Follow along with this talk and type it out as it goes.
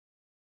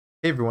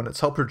Hey everyone, it's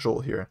Helper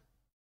Joel here.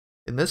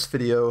 In this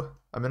video,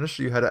 I'm going to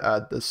show you how to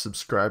add the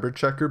subscriber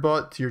checker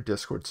bot to your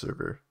Discord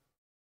server.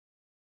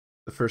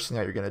 The first thing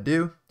that you're going to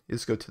do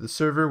is go to the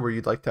server where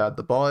you'd like to add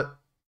the bot.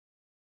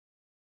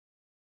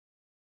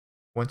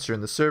 Once you're in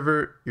the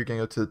server, you're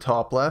going to go to the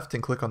top left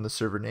and click on the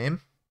server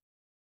name.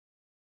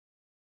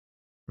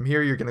 From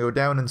here, you're going to go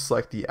down and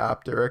select the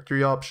app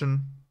directory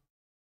option.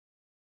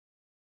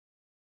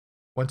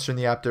 Once you're in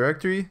the app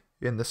directory,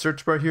 in the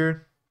search bar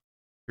here,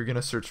 you're going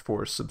to search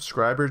for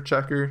subscriber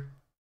checker.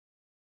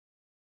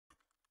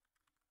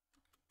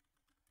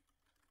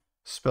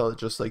 Spell it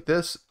just like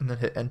this, and then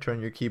hit enter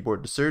on your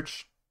keyboard to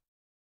search.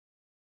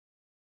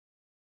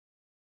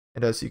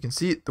 And as you can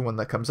see, the one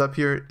that comes up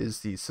here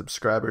is the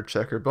subscriber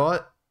checker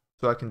bot.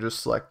 So I can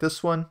just select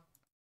this one,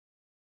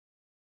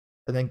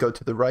 and then go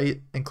to the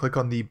right and click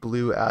on the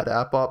blue add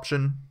app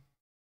option.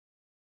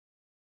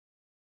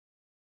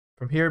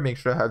 From here, make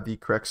sure I have the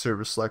correct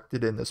server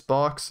selected in this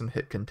box and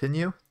hit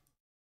continue.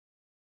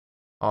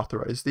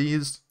 Authorize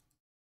these.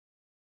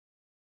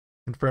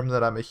 Confirm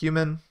that I'm a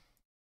human.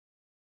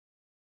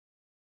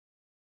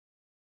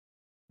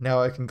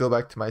 Now I can go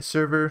back to my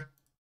server,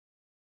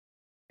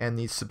 and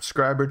the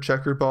subscriber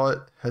checker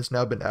bot has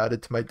now been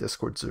added to my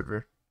Discord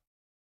server.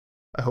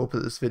 I hope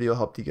that this video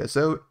helped you guys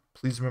out.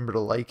 Please remember to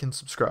like and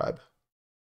subscribe.